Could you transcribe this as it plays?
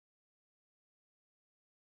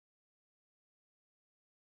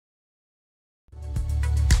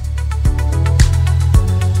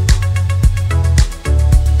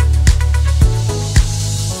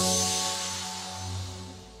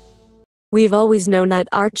We've always known that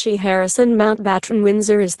Archie Harrison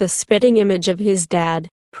Mountbatten-Windsor is the spitting image of his dad,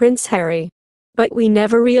 Prince Harry. But we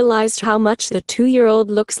never realized how much the 2-year-old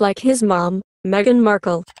looks like his mom, Meghan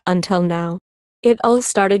Markle, until now. It all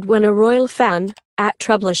started when a royal fan,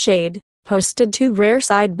 @Troubleshade, posted 2 rare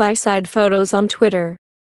side-by-side photos on Twitter.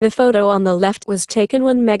 The photo on the left was taken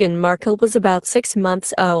when Meghan Markle was about 6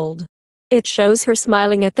 months old. It shows her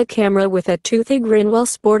smiling at the camera with a toothy grin while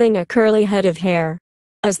sporting a curly head of hair.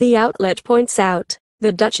 As the outlet points out,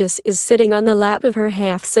 the Duchess is sitting on the lap of her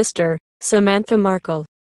half-sister, Samantha Markle.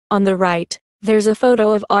 On the right, there's a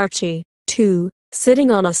photo of Archie, too,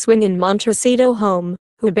 sitting on a swing in Montecito home,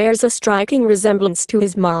 who bears a striking resemblance to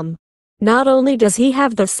his mom. Not only does he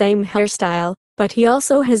have the same hairstyle, but he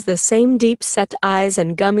also has the same deep-set eyes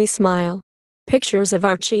and gummy smile. Pictures of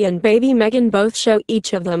Archie and baby Meghan both show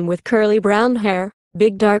each of them with curly brown hair,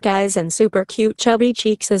 big dark eyes and super cute chubby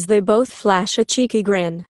cheeks as they both flash a cheeky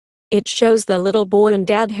grin. It shows the little boy and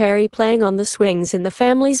dad Harry playing on the swings in the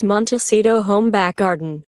family's Montecito home back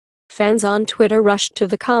garden. Fans on Twitter rushed to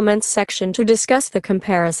the comments section to discuss the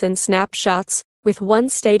comparison snapshots, with one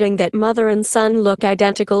stating that mother and son look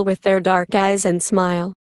identical with their dark eyes and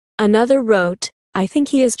smile. Another wrote, "I think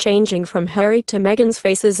he is changing from Harry to Meghan's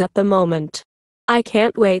faces at the moment. I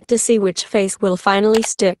can't wait to see which face will finally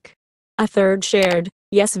stick." A third shared,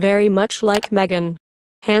 "Yes, very much like Meghan.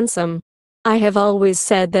 Handsome. I have always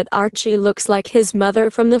said that Archie looks like his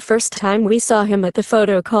mother from the first time we saw him at the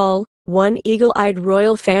photo call," one eagle-eyed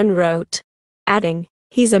royal fan wrote. Adding,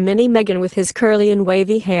 "He's a mini Meghan with his curly and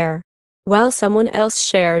wavy hair." While someone else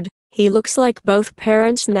shared, "He looks like both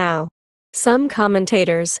parents now." Some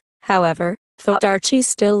commentators, however, thought Archie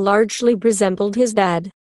still largely resembled his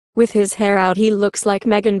dad. "With his hair out he looks like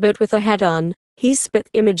Meghan but with a hat on, he's spit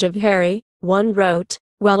image of Harry," one wrote,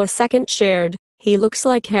 while a second shared, "He looks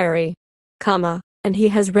like Harry, and he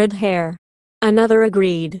has red hair." Another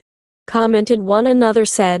agreed. Commented one another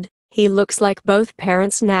said, "He looks like both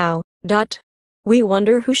parents now, We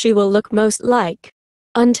wonder who she will look most like."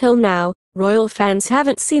 Until now, royal fans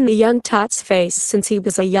haven't seen the young tot's face since he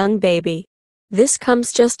was a young baby. This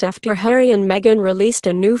comes just after Harry and Meghan released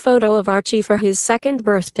a new photo of Archie for his 2nd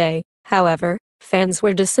birthday. However, fans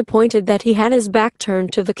were disappointed that he had his back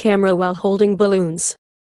turned to the camera while holding balloons.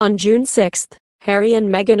 On June 6, Harry and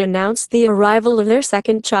Meghan announced the arrival of their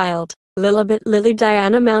second child, Lilibet Lily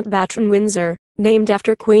Diana Mountbatten-Windsor, named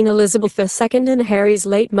after Queen Elizabeth II and Harry's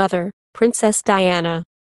late mother, Princess Diana.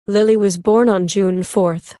 Lily was born on June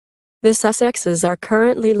 4. The Sussexes are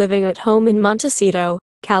currently living at home in Montecito,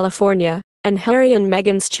 California, and Harry and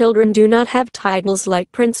Meghan's children do not have titles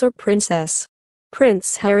like Prince or Princess.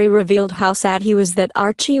 Prince Harry revealed how sad he was that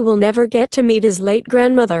Archie will never get to meet his late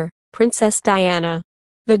grandmother, Princess Diana.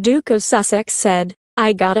 The Duke of Sussex said,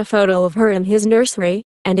 "I got a photo of her in his nursery,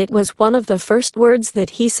 and it was one of the first words that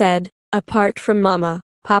he said, apart from Mama,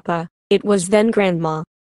 Papa, it was then Grandma.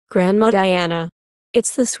 Grandma Diana.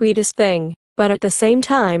 It's the sweetest thing, but at the same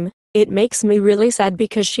time, it makes me really sad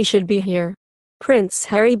because she should be here." Prince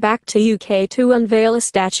Harry back to UK to unveil a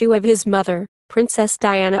statue of his mother, Princess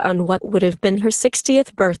Diana, on what would have been her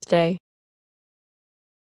 60th birthday.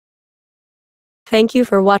 Thank you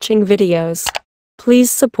for watching videos.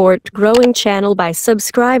 Please support growing channel by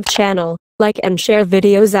subscribe channel, like and share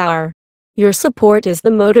videos. Your support is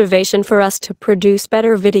the motivation for us to produce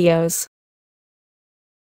better videos.